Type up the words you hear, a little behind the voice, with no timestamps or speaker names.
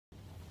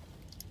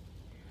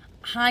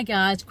Hi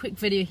guys, quick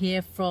video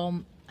here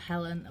from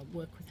Helen at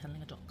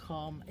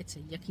workwithhelen.com. It's a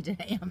yucky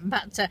day. I'm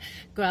about to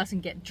go out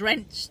and get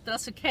drenched.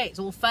 That's okay, it's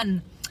all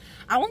fun.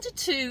 I wanted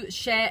to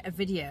share a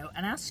video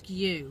and ask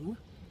you,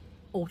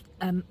 or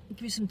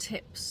give you some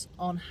tips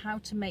on how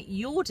to make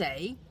your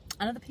day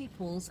and other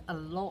people's a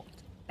lot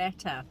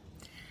better.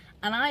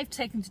 And I've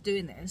taken to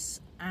doing this,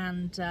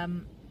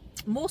 and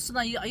more so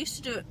than I used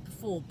to do it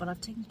before, but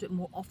I've taken to do it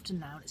more often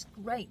now, and it's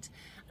great.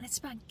 And it's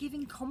about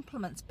giving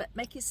compliments, but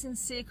make it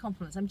sincere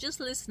compliments. I'm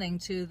just listening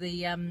to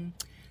the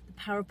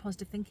Power of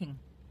Positive Thinking.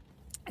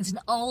 It's an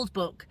old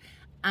book,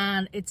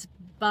 and it's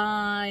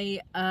by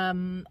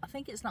I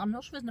think it's not, I'm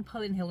not sure if it's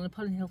Napoleon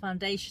Hill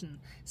Foundation,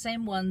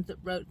 same one that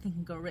wrote Think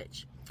and Grow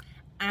Rich.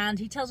 And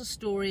he tells a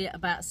story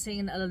about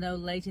seeing an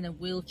old lady in a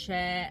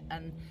wheelchair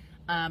and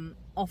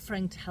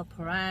offering to help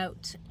her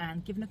out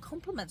and giving her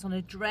compliments on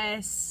her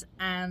dress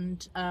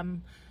and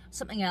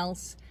something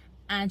else,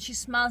 and she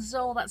smiles and says,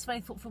 "Oh, that's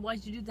very thoughtful, why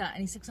did you do that?"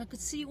 And he says, "I could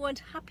see you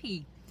weren't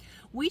happy."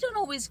 We can't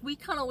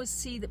always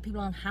see that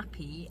people aren't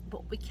happy,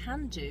 but what we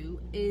can do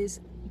is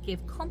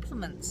give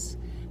compliments.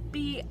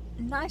 Be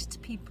nice to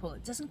people.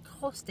 It doesn't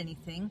cost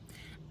anything,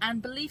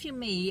 and believe you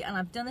me, and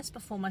I've done this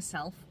before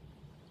myself,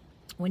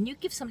 when you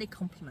give somebody a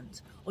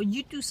compliment or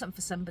you do something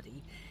for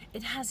somebody,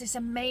 it has this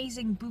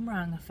amazing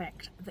boomerang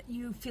effect that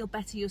you feel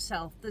better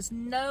yourself. There's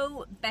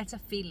no better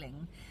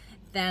feeling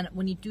than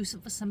when you do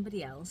something for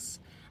somebody else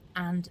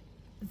and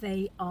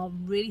they are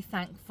really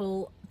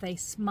thankful, they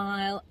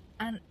smile,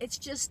 and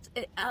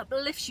it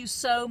uplifts you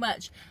so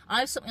much. I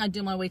have something I do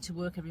on my way to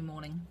work every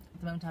morning. At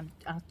the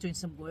moment I'm doing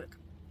some work,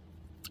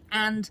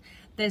 and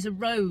there's a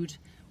road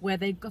where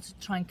they've got to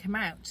try and come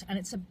out, and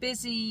it's a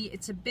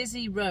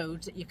busy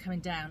road that you're coming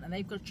down, and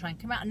they've got to try and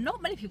come out, and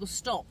not many people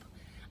stop.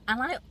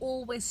 And I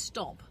always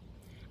stop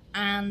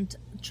and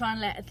try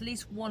and let at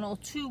least one or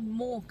two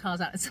more cars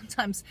out, and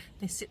sometimes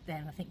they sit there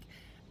and I think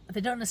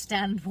they don't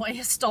understand why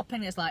you're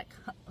stopping. It's like,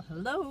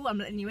 hello, I'm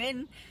letting you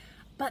in.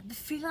 But the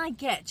feeling I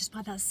get just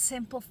by that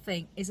simple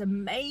thing is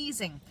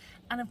amazing.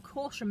 And of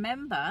course,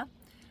 remember,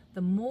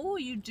 the more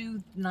you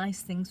do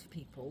nice things for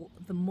people,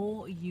 the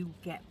more you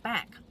get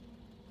back.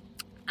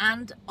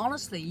 And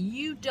honestly,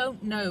 you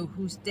don't know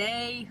whose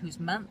day, whose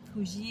month,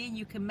 whose year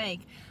you can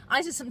make.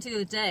 I did something the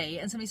other day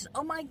and somebody said,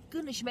 "Oh my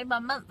goodness, you made my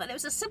month." And it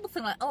was a simple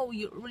thing like, "Oh,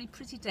 you're a really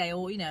pretty day,"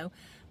 or, you know,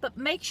 but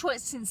make sure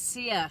it's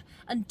sincere.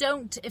 And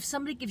don't, if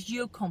somebody gives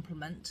you a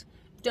compliment,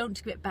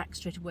 don't give it back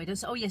straight away. Don't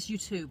say, "Oh yes, you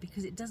too,"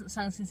 because it doesn't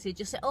sound sincere.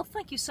 Just say, "Oh,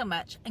 thank you so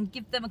much," and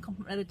give them a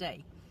compliment another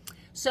day.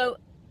 So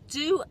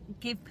do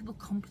give people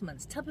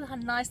compliments. Tell people how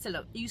nice they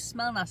look. "You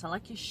smell nice, I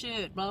like your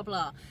shirt," blah,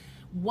 blah.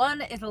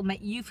 One, it'll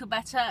make you feel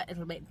better,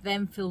 it'll make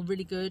them feel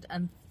really good,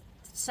 and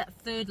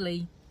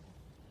thirdly,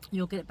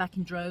 you'll get it back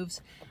in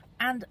droves,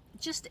 and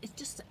it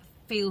just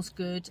feels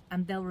good,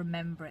 and they'll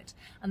remember it.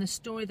 And the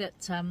story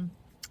that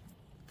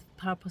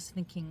Power of Positive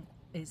Thinking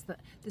is that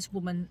this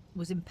woman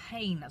was in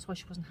pain, that's why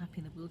she wasn't happy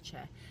in the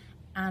wheelchair,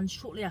 and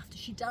shortly after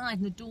she died,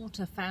 and the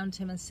daughter found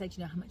him and said,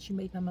 "You know how much you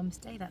made my mum's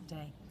day that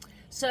day."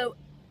 So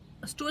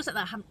stories like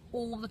that happen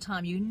all the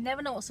time. You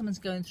never know what someone's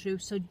going through,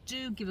 so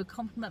do give a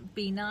compliment,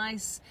 be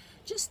nice,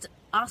 just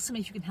ask them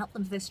if you can help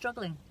them if they're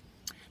struggling.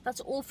 That's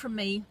all from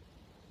me.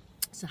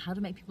 So how to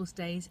make people's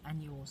days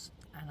and yours.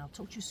 And I'll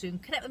talk to you soon.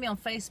 Connect with me on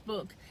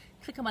Facebook,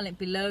 click on my link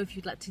below if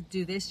you'd like to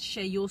do this,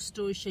 share your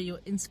stories, share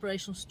your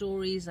inspirational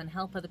stories and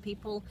help other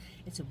people.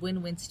 It's a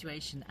win-win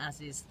situation,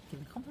 as is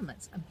giving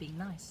compliments and being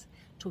nice.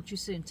 Talk to you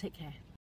soon. Take care.